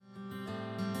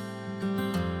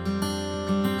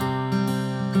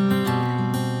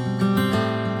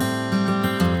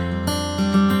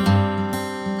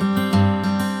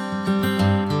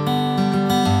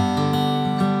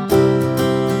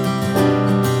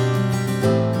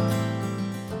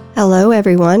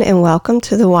everyone, and welcome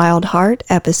to The Wild Heart,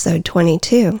 episode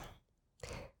 22.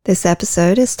 This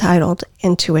episode is titled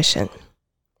Intuition.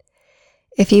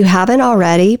 If you haven't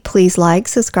already, please like,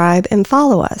 subscribe, and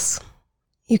follow us.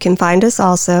 You can find us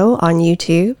also on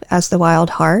YouTube as The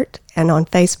Wild Heart and on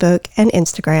Facebook and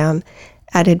Instagram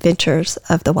at Adventures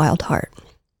of the Wild Heart.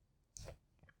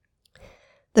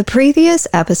 The previous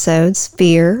episodes,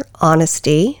 Fear,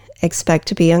 Honesty, Expect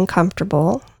to be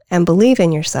Uncomfortable, and Believe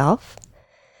in Yourself,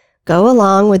 go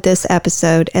along with this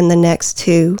episode and the next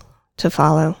two to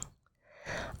follow.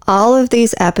 All of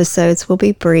these episodes will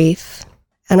be brief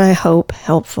and I hope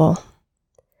helpful.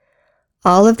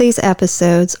 All of these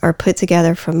episodes are put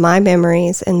together from my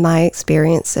memories and my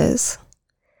experiences.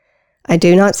 I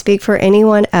do not speak for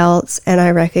anyone else, and I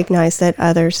recognize that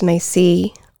others may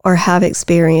see or have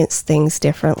experienced things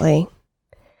differently.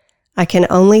 I can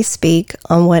only speak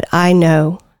on what I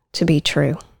know to be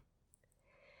true.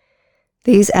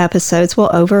 These episodes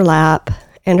will overlap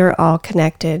and are all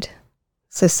connected,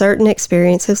 so certain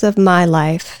experiences of my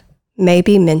life may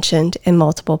be mentioned in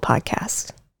multiple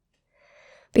podcasts.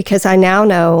 Because I now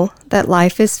know that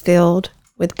life is filled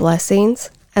with blessings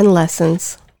and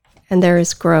lessons, and there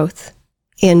is growth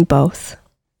in both.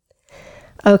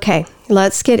 Okay,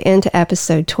 let's get into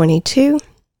episode 22,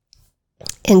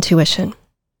 Intuition.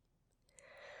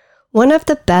 One of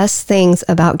the best things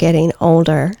about getting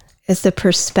older is the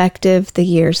perspective the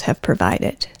years have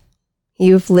provided.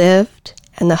 You've lived,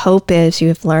 and the hope is you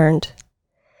have learned.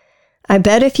 I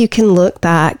bet if you can look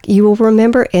back, you will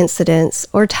remember incidents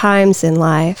or times in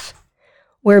life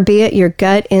where, be it your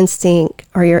gut instinct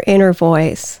or your inner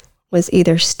voice, was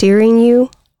either steering you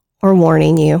or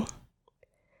warning you.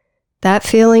 That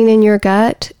feeling in your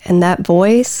gut and that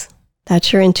voice,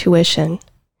 that's your intuition.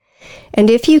 And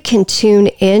if you can tune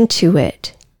into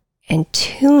it and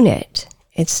tune it,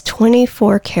 it's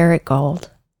 24 karat gold.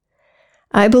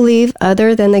 I believe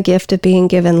other than the gift of being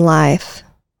given life,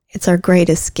 it's our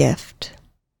greatest gift.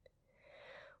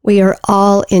 We are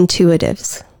all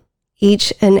intuitives,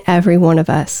 each and every one of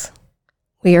us.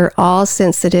 We are all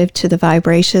sensitive to the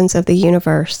vibrations of the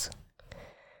universe.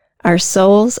 Our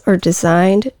souls are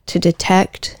designed to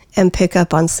detect and pick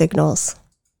up on signals.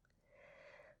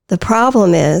 The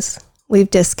problem is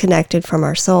we've disconnected from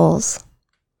our soul's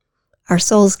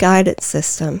guidance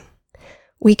system.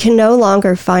 We can no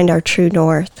longer find our true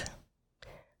north.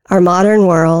 Our modern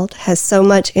world has so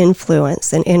much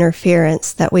influence and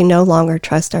interference that we no longer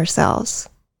trust ourselves.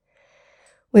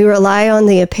 We rely on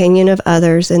the opinion of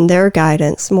others and their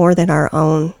guidance more than our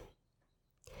own.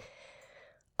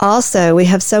 Also, we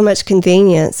have so much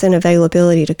convenience and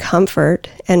availability to comfort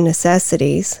and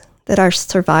necessities that our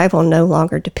survival no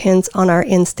longer depends on our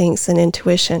instincts and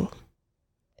intuition.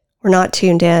 We're not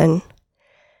tuned in.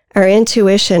 Our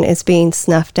intuition is being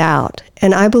snuffed out,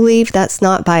 and I believe that's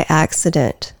not by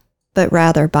accident, but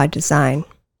rather by design.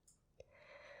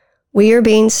 We are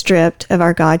being stripped of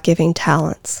our God-given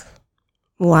talents.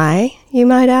 Why, you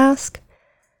might ask?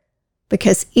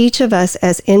 Because each of us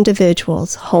as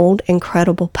individuals hold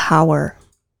incredible power.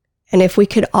 And if we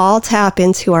could all tap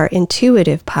into our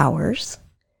intuitive powers,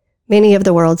 many of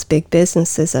the world's big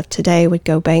businesses of today would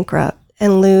go bankrupt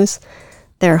and lose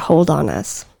their hold on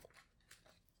us.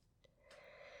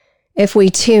 If we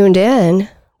tuned in,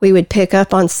 we would pick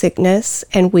up on sickness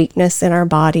and weakness in our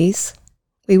bodies.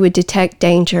 We would detect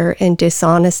danger and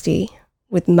dishonesty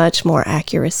with much more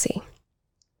accuracy.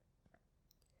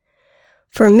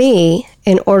 For me,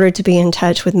 in order to be in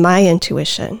touch with my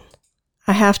intuition,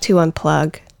 I have to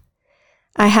unplug.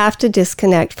 I have to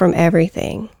disconnect from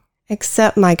everything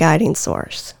except my guiding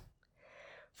source.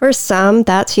 For some,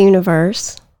 that's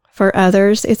universe. For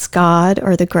others, it's God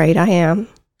or the great I am.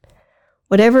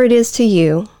 Whatever it is to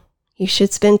you, you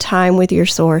should spend time with your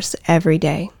source every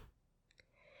day.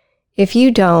 If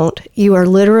you don't, you are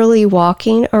literally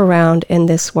walking around in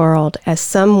this world as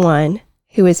someone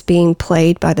who is being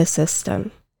played by the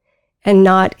system and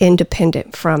not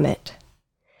independent from it.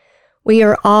 We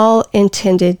are all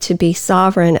intended to be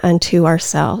sovereign unto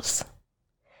ourselves.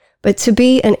 But to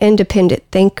be an independent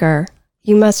thinker,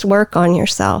 you must work on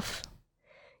yourself.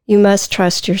 You must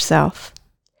trust yourself.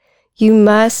 You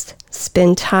must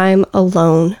spend time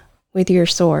alone with your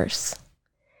source.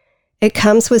 It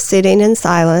comes with sitting in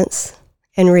silence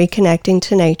and reconnecting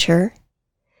to nature.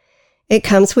 It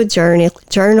comes with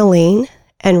journaling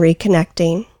and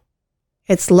reconnecting.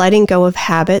 It's letting go of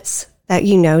habits that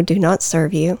you know do not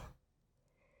serve you.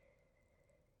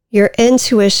 Your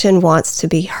intuition wants to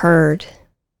be heard.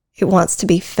 It wants to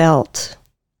be felt.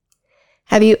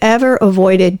 Have you ever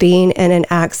avoided being in an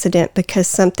accident because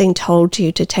something told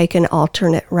you to take an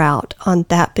alternate route on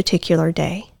that particular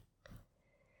day?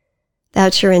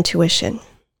 That's your intuition.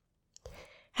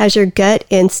 Has your gut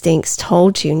instincts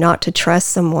told you not to trust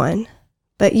someone,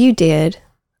 but you did,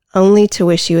 only to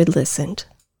wish you had listened?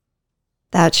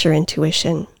 That's your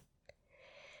intuition.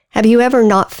 Have you ever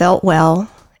not felt well,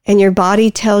 and your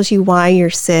body tells you why you're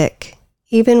sick,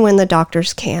 even when the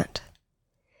doctors can't?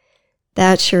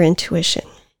 That's your intuition.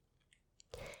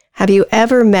 Have you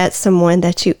ever met someone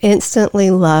that you instantly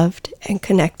loved and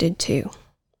connected to?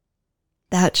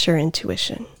 That's your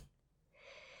intuition.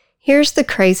 Here's the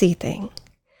crazy thing.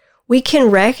 We can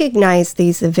recognize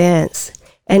these events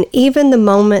and even the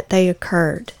moment they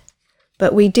occurred,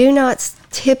 but we do not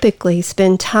typically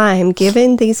spend time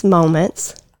giving these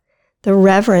moments the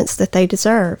reverence that they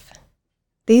deserve.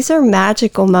 These are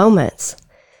magical moments,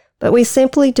 but we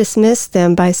simply dismiss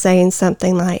them by saying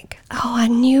something like, "Oh, I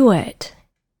knew it."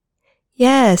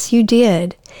 Yes, you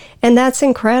did, and that's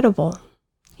incredible.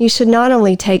 You should not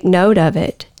only take note of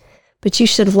it, but you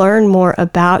should learn more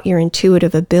about your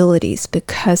intuitive abilities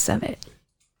because of it.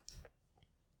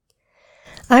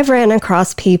 I've ran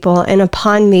across people and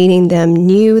upon meeting them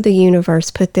knew the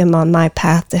universe put them on my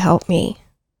path to help me.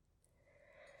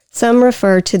 Some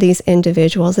refer to these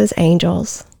individuals as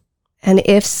angels, and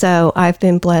if so, I've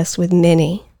been blessed with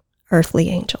many earthly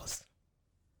angels.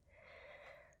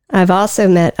 I've also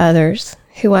met others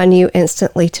who I knew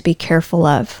instantly to be careful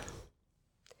of.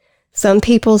 Some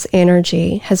people's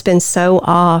energy has been so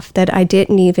off that I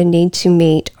didn't even need to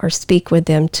meet or speak with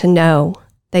them to know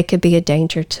they could be a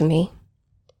danger to me.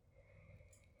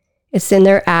 It's in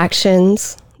their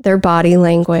actions, their body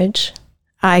language,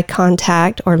 eye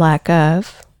contact or lack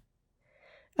of,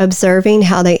 observing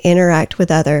how they interact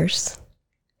with others.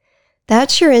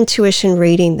 That's your intuition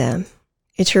reading them.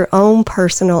 It's your own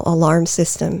personal alarm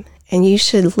system, and you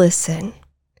should listen.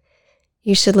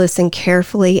 You should listen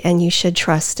carefully, and you should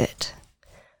trust it.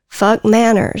 Fuck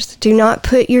manners. Do not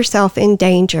put yourself in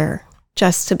danger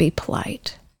just to be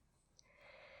polite.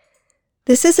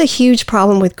 This is a huge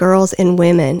problem with girls and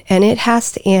women, and it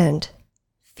has to end.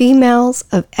 Females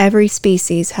of every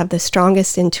species have the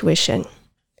strongest intuition.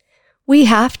 We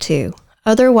have to,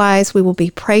 otherwise we will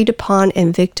be preyed upon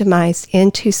and victimized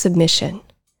into submission.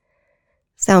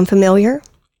 Sound familiar?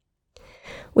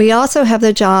 We also have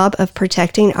the job of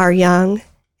protecting our young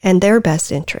and their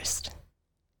best interest.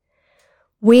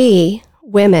 We,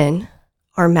 women,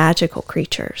 are magical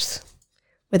creatures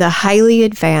with a highly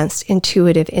advanced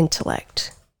intuitive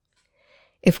intellect.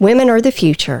 If women are the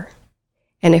future,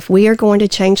 and if we are going to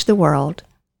change the world,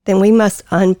 then we must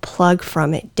unplug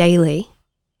from it daily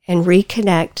and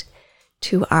reconnect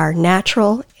to our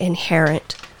natural,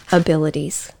 inherent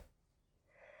abilities.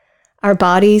 Our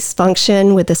bodies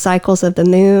function with the cycles of the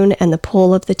moon and the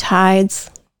pull of the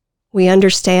tides. We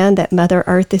understand that Mother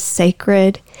Earth is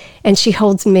sacred, and she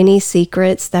holds many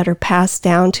secrets that are passed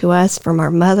down to us from our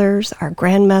mothers, our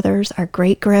grandmothers, our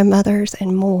great-grandmothers,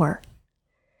 and more.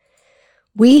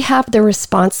 We have the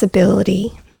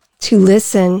responsibility to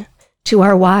listen to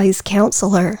our wise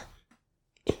counselor,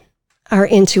 our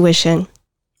intuition,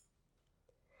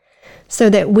 so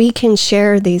that we can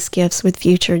share these gifts with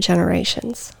future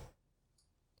generations.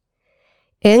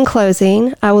 In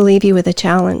closing, I will leave you with a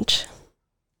challenge.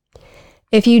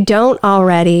 If you don't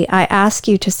already, I ask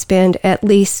you to spend at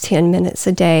least 10 minutes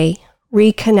a day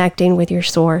reconnecting with your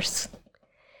source,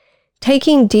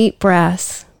 taking deep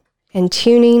breaths and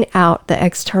tuning out the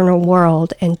external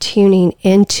world and tuning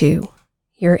into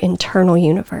your internal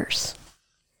universe.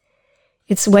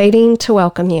 It's waiting to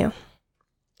welcome you.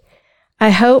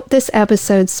 I hope this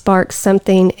episode sparks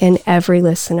something in every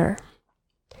listener.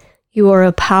 You are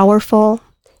a powerful,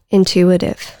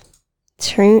 intuitive.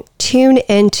 Tune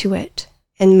into it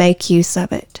and make use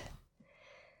of it.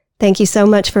 Thank you so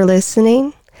much for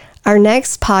listening. Our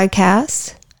next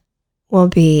podcast will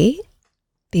be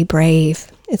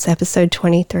Brave. It's episode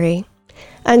 23.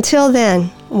 Until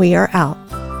then, we are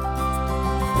out.